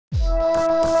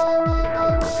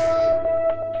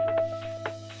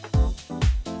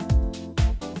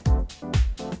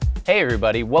Hey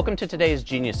everybody, welcome to today's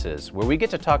Geniuses, where we get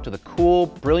to talk to the cool,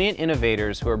 brilliant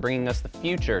innovators who are bringing us the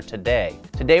future today.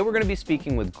 Today we're going to be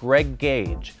speaking with Greg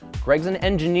Gage. Greg's an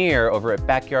engineer over at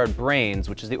Backyard Brains,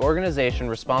 which is the organization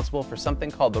responsible for something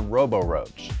called the Robo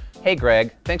Roach. Hey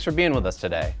Greg, thanks for being with us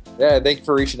today. Yeah, thanks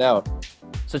for reaching out.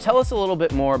 So tell us a little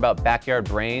bit more about Backyard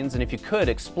Brains, and if you could,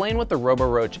 explain what the Robo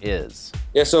Roach is.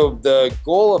 Yeah, so the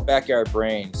goal of Backyard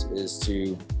Brains is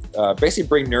to basically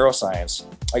bring neuroscience,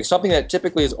 like something that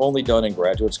typically is only done in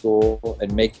graduate school,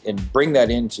 and bring that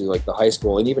into like the high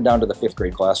school and even down to the 5th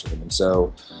grade classroom. And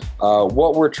so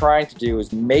what we're trying to do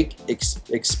is make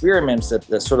experiments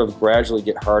that sort of gradually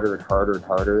get harder and harder and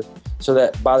harder, so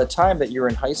that by the time that you're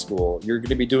in high school, you're going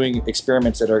to be doing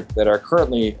experiments that are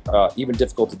currently even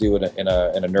difficult to do in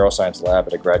a neuroscience lab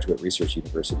at a graduate research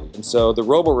university. And so the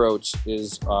Robo Roach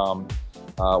is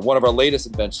one of our latest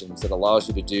inventions that allows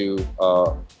you to do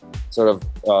sort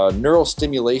of neural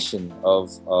stimulation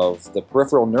of the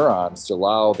peripheral neurons to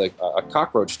allow a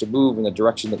cockroach to move in the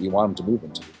direction that you want them to move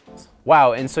into.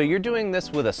 Wow, and so you're doing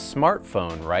this with a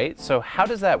smartphone, right? So how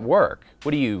does that work?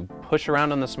 What do you push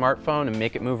around on the smartphone and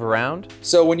make it move around?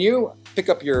 So when you pick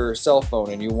up your cell phone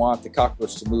and you want the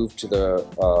cockroach to move to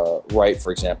the right,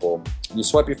 for example, you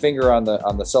swipe your finger on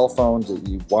the cell phone that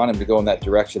you want him to go in that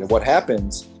direction. And what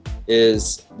happens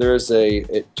is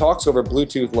it talks over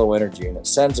Bluetooth low energy, and it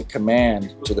sends a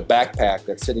command to the backpack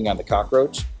that's sitting on the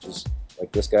cockroach, which is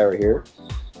like this guy right here.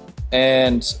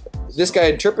 And this guy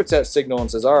interprets that signal and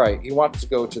says, all right, he wants to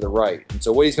go to the right. And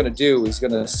so what he's going to do, he's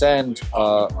going to send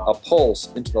a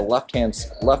pulse into the left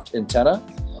antenna.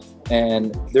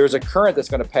 And there's a current that's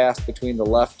going to pass between the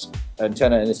left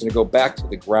antenna and it's going to go back to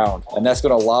the ground. And that's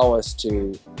going to allow us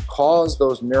to cause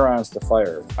those neurons to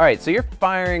fire. All right, so you're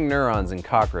firing neurons in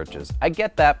cockroaches. I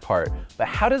get that part, but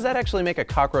how does that actually make a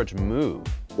cockroach move?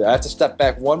 I have to step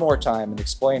back one more time and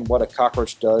explain what a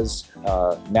cockroach does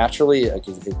naturally, like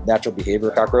his natural behavior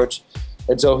cockroach.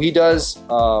 And so he does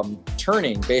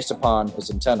turning based upon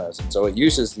his antennas. And so it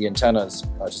uses the antennas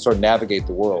to sort of navigate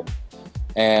the world.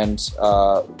 And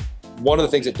one of the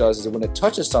things it does is that when it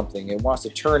touches something, it wants to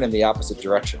turn in the opposite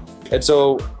direction. And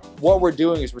so what we're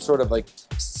doing is we're sort of like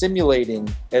simulating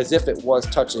as if it was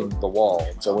touching the wall.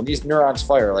 And so when these neurons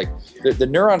fire, like the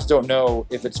neurons don't know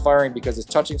if it's firing because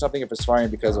it's touching something, if it's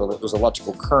firing because there's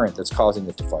electrical current that's causing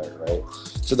it to fire, right?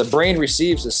 So the brain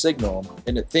receives the signal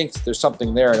and it thinks there's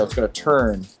something there and it's going to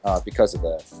turn because of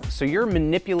that. So you're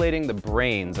manipulating the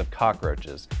brains of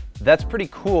cockroaches. That's pretty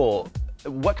cool.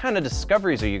 What kind of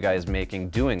discoveries are you guys making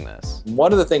doing this?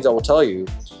 One of the things I will tell you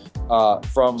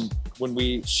from when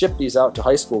we shipped these out to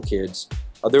high school kids,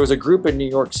 there was a group in New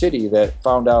York City that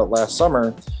found out last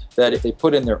summer that if they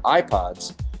put in their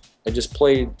iPods and just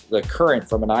played the current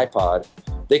from an iPod,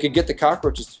 they could get the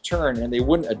cockroaches to turn and they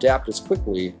wouldn't adapt as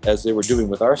quickly as they were doing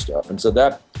with our stuff. And so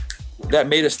that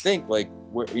made us think, like,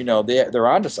 they're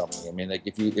onto something. I mean, like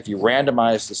if you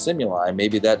randomize the stimuli,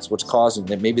 maybe that's what's causing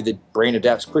that. Maybe the brain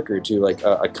adapts quicker to like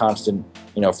a constant,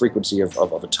 frequency of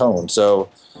a tone. So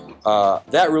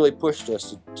that really pushed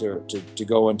us to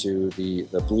go into the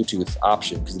Bluetooth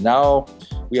option, because now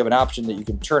we have an option that you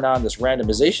can turn on this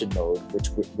randomization mode,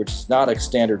 which is not a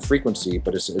standard frequency,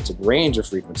 but it's a range of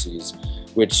frequencies,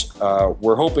 which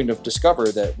we're hoping to discover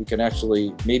that we can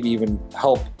actually maybe even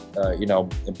help in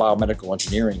biomedical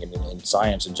engineering and in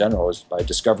science in general, is by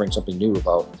discovering something new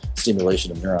about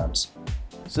stimulation of neurons.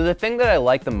 So the thing that I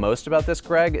like the most about this,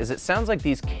 Greg, is it sounds like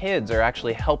these kids are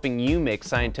actually helping you make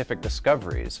scientific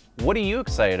discoveries. What are you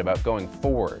excited about going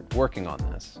forward, working on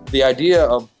this? The idea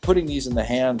of putting these in the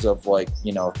hands of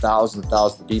thousands and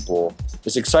thousands of people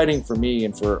is exciting for me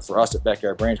and for us at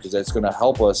Backyard Brains, because it's going to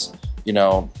help us,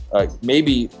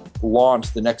 maybe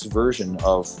launch the next version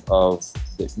of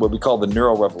what we call the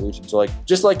neural revolution. So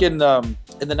just like in the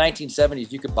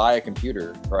 1970s, you could buy a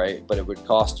computer, right? But it would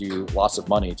cost you lots of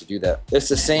money to do that. It's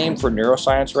the same for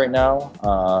neuroscience right now.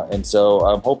 And so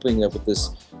I'm hoping that with this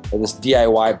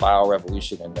DIY bio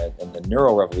revolution and the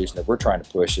neural revolution that we're trying to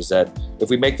push, is that if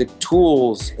we make the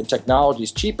tools and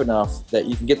technologies cheap enough that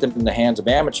you can get them in the hands of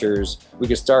amateurs, we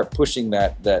can start pushing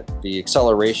the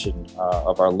acceleration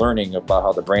of our learning about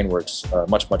how the brain works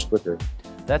much quicker.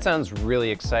 That sounds really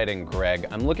exciting, Greg.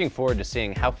 I'm looking forward to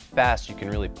seeing how fast you can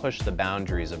really push the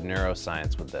boundaries of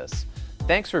neuroscience with this.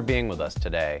 Thanks for being with us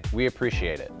today. We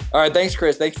appreciate it. All right, thanks,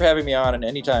 Chris. Thanks for having me on, and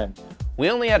anytime. We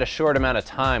only had a short amount of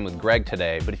time with Greg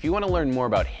today, but if you want to learn more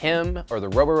about him or the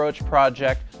Robo Roach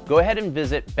project, go ahead and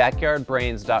visit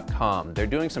backyardbrains.com. They're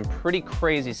doing some pretty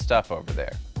crazy stuff over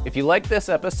there. If you like this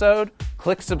episode,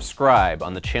 click subscribe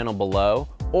on the channel below,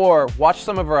 or watch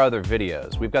some of our other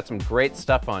videos. We've got some great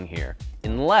stuff on here.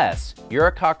 Unless you're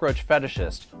a cockroach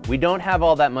fetishist, we don't have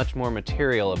all that much more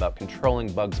material about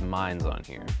controlling bugs' minds on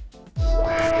here.